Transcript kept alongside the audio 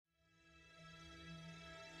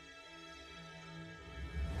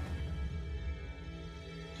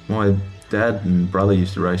My dad and brother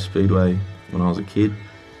used to race speedway when I was a kid,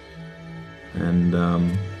 and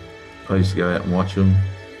I used to go out and watch them.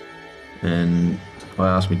 And I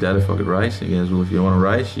asked my dad if I could race. He goes, well, if you want to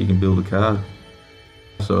race, you can build a car.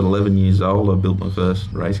 So at 11 years old, I built my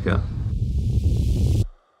first race car.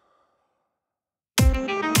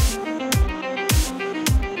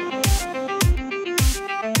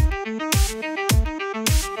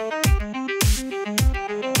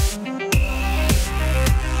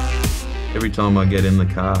 Every time I get in the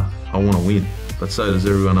car, I want to win. But so does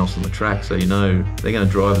everyone else on the track, so you know they're going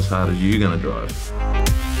to drive as hard as you're going to drive.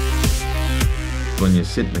 When you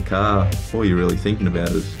sit in the car, all you're really thinking about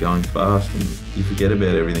is going fast, and you forget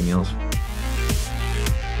about everything else.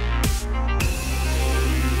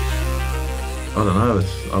 I don't know,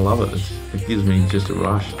 I love it. It gives me just a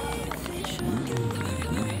rush.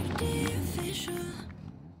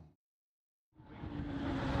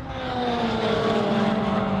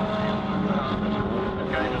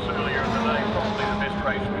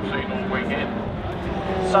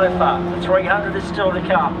 So far, the 300 is still to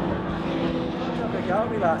come.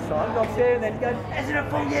 Me last time, got there and then he goes, isn't it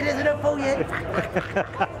full yet, isn't it full yet?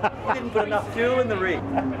 Didn't put enough fuel in the rig.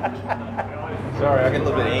 Sorry, I get a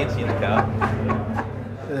little bit antsy in the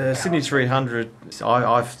car. Sydney 300,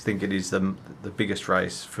 I think it is the biggest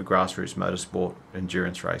race for grassroots motorsport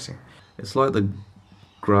endurance racing. It's like the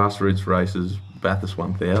grassroots races, Bathurst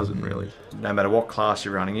 1000 really. No matter what class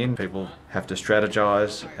you're running in, people have to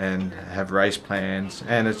strategise and have race plans,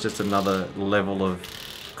 and it's just another level of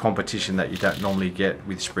competition that you don't normally get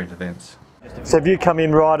with sprint events. So if you come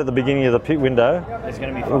in right at the beginning of the pit window,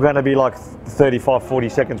 we're going to be like 35-40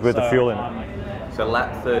 seconds worth of fuel in it. So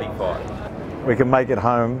lap 35. We can make it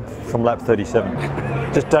home from lap 37.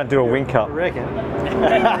 Just don't do a wink up. I reckon.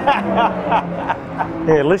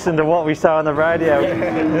 Yeah, listen to what we say on the radio.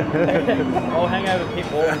 I'll hang over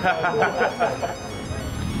pit wall.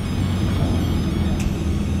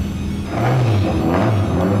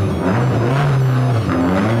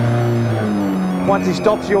 Once he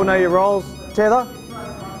stops, you'll know your rolls, tether,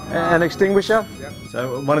 and extinguisher.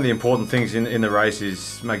 So one of the important things in the race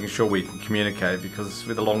is making sure we can communicate, because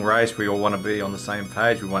with a long race we all want to be on the same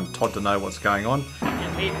page. We want Todd to know what's going on.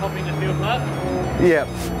 Is he popping the field flat? Yeah.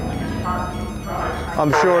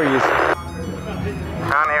 I'm sure he is.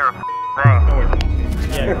 Can't hear a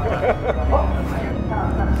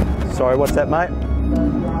thing. Sorry, what's that, mate?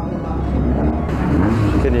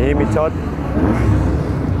 Can you hear me, Todd?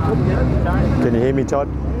 Can you hear me, Todd?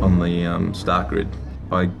 On the start grid,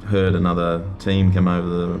 I heard another team come over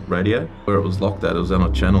the radio. Where it was locked at, it was on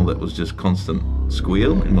a channel that was just constant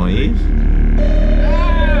squeal in my ears.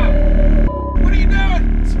 What are you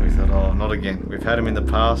doing? So we thought, oh, not again. We've had him in the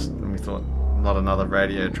past, and we thought, not another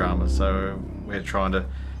radio drama. So we're trying to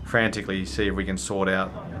frantically see if we can sort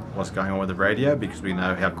out what's going on with the radio, because we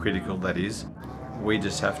know how critical that is. We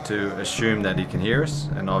just have to assume that he can hear us,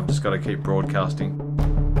 and I've just got to keep broadcasting.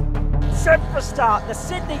 Set for a start, the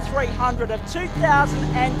Sydney 300 of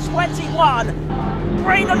 2021.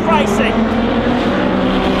 Greenland Racing.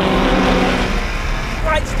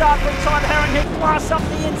 Great start from Todd Herring, who blasts up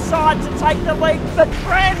the inside to take the lead. But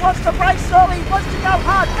Tran wants to race early, wants to go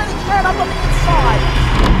hard. Benny Tran up on the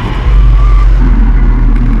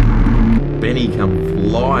inside. Benny come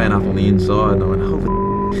flying up on the inside, and I went,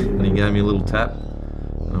 holy, and he gave me a little tap.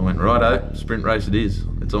 And I went, righto, sprint race it is.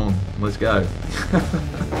 It's on, let's go.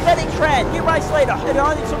 Benny Tran, new race leader. It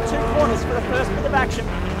only took 2 corners for the first bit of action.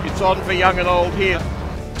 It's on for young and old here.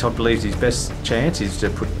 Todd believes his best chance is to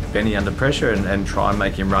put Benny under pressure and try and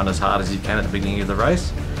make him run as hard as he can at the beginning of the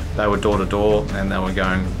race. They were door to door, and they were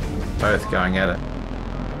both going at it.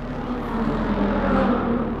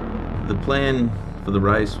 The plan for the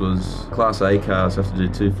race was Class A cars have to do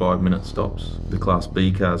 2 5-minute stops. The Class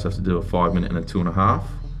B cars have to do a 5-minute and a 2.5.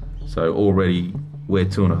 So already we're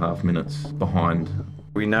 2.5 minutes behind.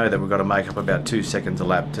 We know that we've got to make up about 2 seconds a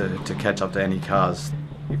lap to catch up to any cars.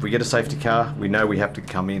 If we get a safety car, we know we have to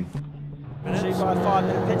come in. 2 by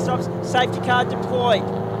 5-minute pit stops, safety car deployed.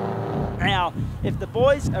 Now, if the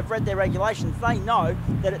boys have read their regulations, they know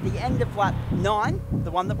that at the end of lap 9,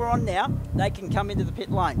 the one that we're on now, they can come into the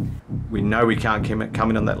pit lane. We know we can't come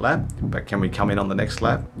in on that lap, but can we come in on the next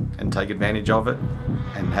lap and take advantage of it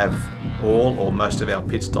and have all or most of our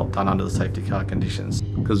pit stop done under the safety car conditions?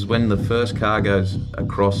 Because when the first car goes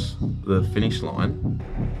across the finish line,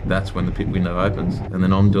 that's when the pit window opens. And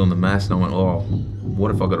then I'm doing the maths and I went, oh,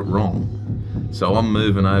 what if I got it wrong? So I'm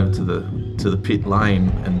moving over to the pit lane,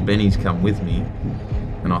 and Benny's come with me.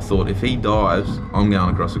 And I thought, if he dives, I'm going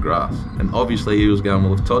across the grass. And obviously he was going,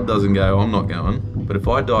 well, if Todd doesn't go, I'm not going. But if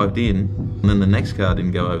I dived in, and then the next car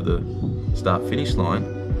didn't go over the start-finish line,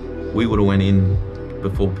 we would have went in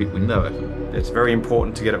before pit window opened. It's very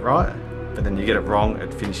important to get it right, but then you get it wrong,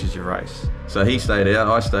 it finishes your race. So he stayed out,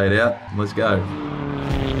 I stayed out, let's go.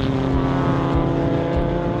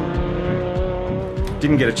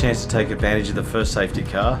 Didn't get a chance to take advantage of the first safety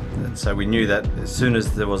car, and so we knew that as soon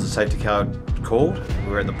as there was a safety car called,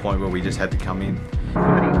 we were at the point where we just had to come in.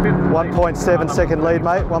 1.7 second lead,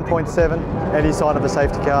 mate, 1.7. Any sign of a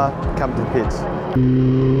safety car, come to the pits.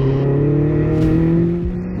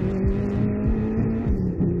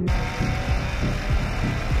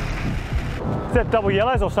 Is that double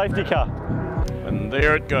yellows or safety car? And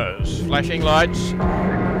there it goes. Flashing lights.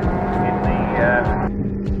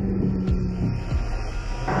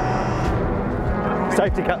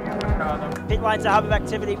 Safety car. Pit lane's a hub of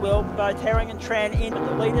activity, Will. Both Herring and Tran in, but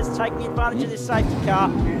the leaders taking advantage of this safety car.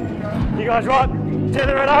 You guys right?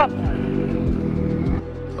 Tether it up.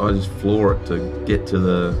 I just floor it to get to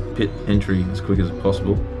the pit entry as quick as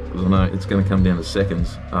possible, because I know it's going to come down to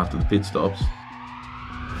seconds after the pit stops.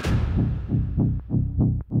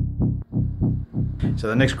 So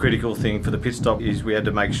the next critical thing for the pit stop is we had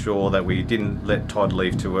to make sure that we didn't let Todd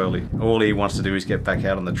leave too early. All he wants to do is get back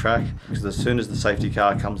out on the track, because as soon as the safety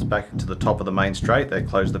car comes back to the top of the main straight, they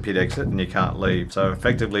close the pit exit and you can't leave. So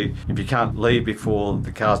effectively, if you can't leave before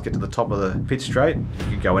the cars get to the top of the pit straight, you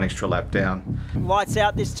can go an extra lap down. Lights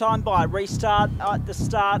out this time by restart at the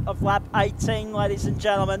start of lap 18, ladies and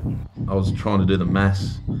gentlemen. I was trying to do the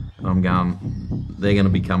maths. I'm going, they're going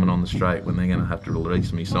to be coming on the straight when they're going to have to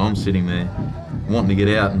release me. So I'm sitting there wanting to get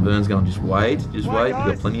out, and Vern's going, just wait, you've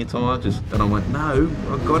got plenty of time. And I went, no,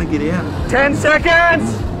 I've got to get out. 10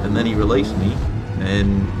 seconds! And then he released me,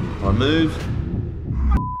 and I moved,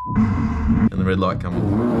 and the red light come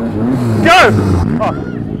on. Go! Oh.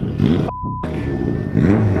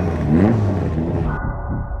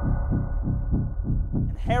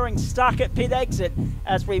 Herring stuck at pit exit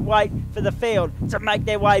as we wait for the field to make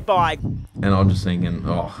their way by. And I'm just thinking,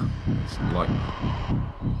 oh, it's like,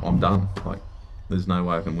 I'm done. Like, there's no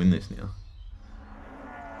way I can win this now.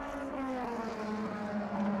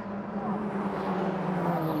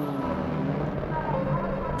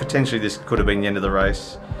 Potentially this could have been the end of the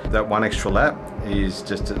race. That one extra lap is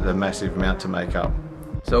just a massive amount to make up.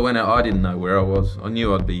 So when I didn't know where I was, I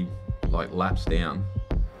knew I'd be like laps down.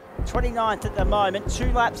 29th at the moment,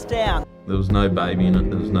 2 laps down. There was no baby in it,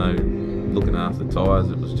 there was no looking after the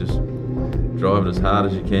tyres, it was just drive it as hard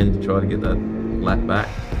as you can to try to get that lap back.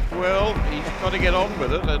 Well, he's got to get on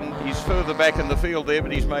with it, and he's further back in the field there,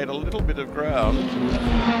 but he's made a little bit of ground.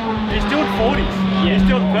 He's doing 40s. Yeah. He's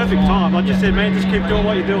doing perfect time. I just said, man, just keep doing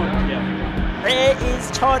what you're doing. Yeah. There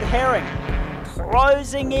is Todd Herring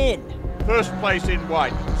closing in. First place in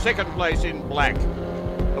white, second place in black.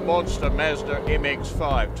 The monster Mazda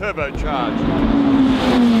MX-5, turbocharged.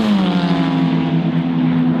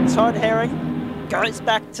 Todd Herring goes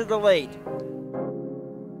back to the lead.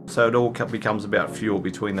 So it all becomes about fuel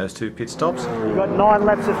between those two pit stops. You've got 9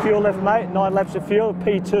 laps of fuel left, mate. 9 laps of fuel,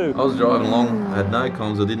 P2. I was driving along, I had no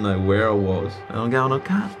comms, I didn't know where I was. And I'm going, I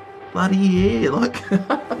can't bloody hear, like.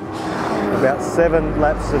 About 7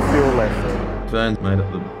 laps of fuel left. Vern made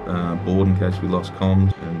up the board in case we lost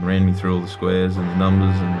comms and ran me through all the squares and the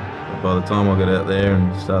numbers, and by the time I got out there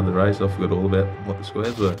and started the race, I forgot all about what the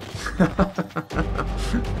squares were.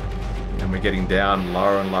 And we're getting down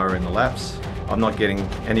lower and lower in the laps. I'm not getting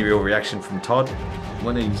any real reaction from Todd.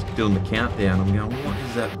 When he's doing the countdown, I'm going, what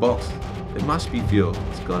is that box? It must be fuel,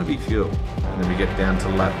 it's got to be fuel. And then we get down to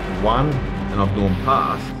lap 1. And I've gone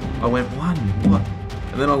past, I went 1, what?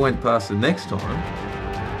 And then I went past the next time,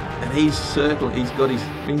 and he's circling, he's got his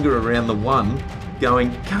finger around the 1,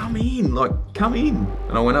 going, come in, like, come in.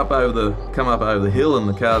 And I went come up over the hill, and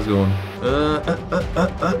the car's going, and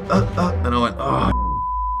I went, oh,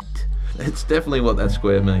 it's definitely what that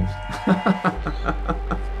square means.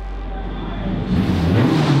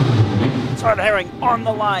 Todd Herring on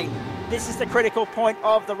the lane. This is the critical point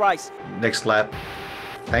of the race. Next lap,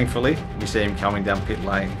 thankfully, we see him coming down pit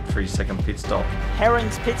lane for his second pit stop.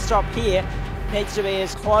 Herring's pit stop here needs to be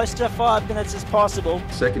as close to 5 minutes as possible.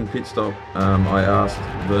 Second pit stop, I asked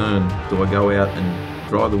Vern, do I go out and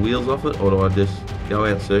dry the wheels off it, or do I just go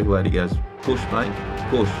out circulate? He goes, push mate,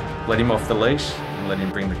 push. Let him off the leash and let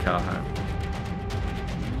him bring the car home.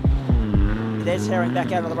 There's Herring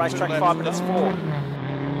back out on the racetrack, 5 minutes 4.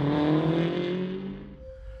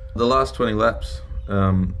 The last 20 laps,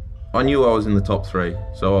 I knew I was in the top 3,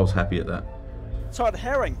 so I was happy at that. Todd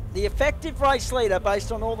Herring, the effective race leader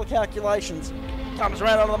based on all the calculations, comes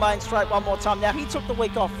around on the main straight one more time. Now, he took the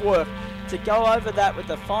week off work to go over that with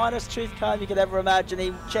the finest tooth comb you could ever imagine.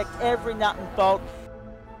 He checked every nut and bolt.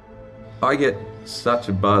 I get such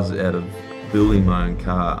a buzz out of building my own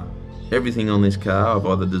car Everything on this car I've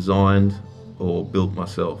either designed or built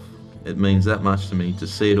myself. It means that much to me to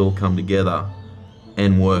see it all come together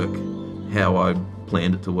and work how I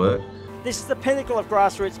planned it to work. This is the pinnacle of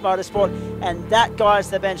grassroots motorsport, and that guy's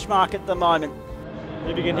the benchmark at the moment.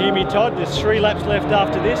 If you can hear me, Todd, there's 3 laps left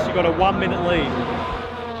after this. You've got a 1-minute lead.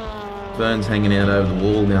 Vern's hanging out over the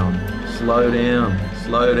wall going, slow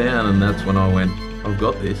down, and that's when I went, I've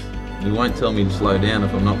got this. He won't tell me to slow down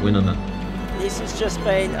if I'm not winning it. This has just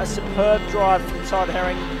been a superb drive from Todd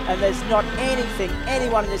Herring, and there's not anything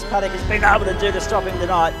anyone in this paddock has been able to do to stop him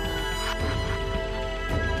tonight.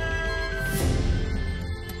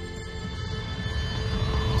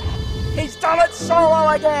 He's done it solo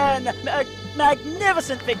again! A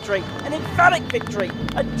magnificent victory, an emphatic victory,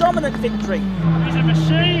 a dominant victory. He's a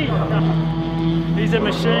machine! He's a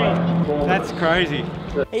machine. That's crazy.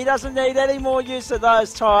 He doesn't need any more use of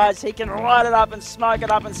those tyres. He can light it up and smoke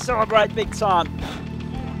it up and celebrate big time.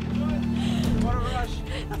 What a rush.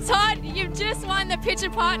 Todd, you've just won the Pitcher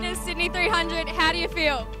Partners Sydney 300. How do you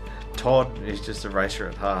feel? Todd is just a racer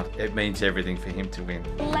at heart. It means everything for him to win.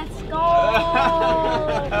 Let's go!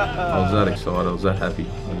 I was that excited, I was that happy.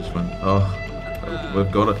 I just went, oh,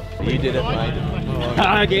 we've got it. You did it, mate.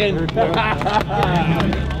 Again.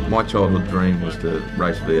 My childhood dream was to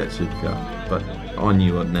race V8 supercar, but I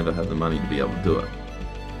knew I'd never have the money to be able to do it.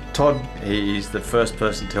 Todd, he is the first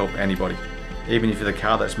person to help anybody. Even if you're the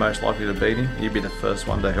car that's most likely to beat him, he'd be the first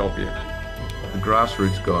one to help you. The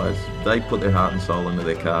grassroots guys, they put their heart and soul into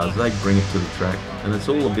their cars, they bring it to the track, and it's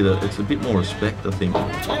all it's a bit more respect, I think.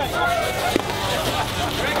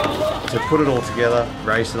 To put it all together,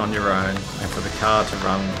 race it on your own, and for the car to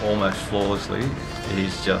run almost flawlessly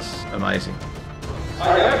is just amazing.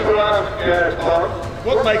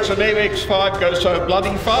 What makes an MX-5 go so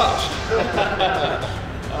bloody fast?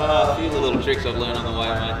 A few little tricks I've learned on the way,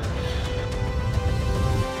 mate.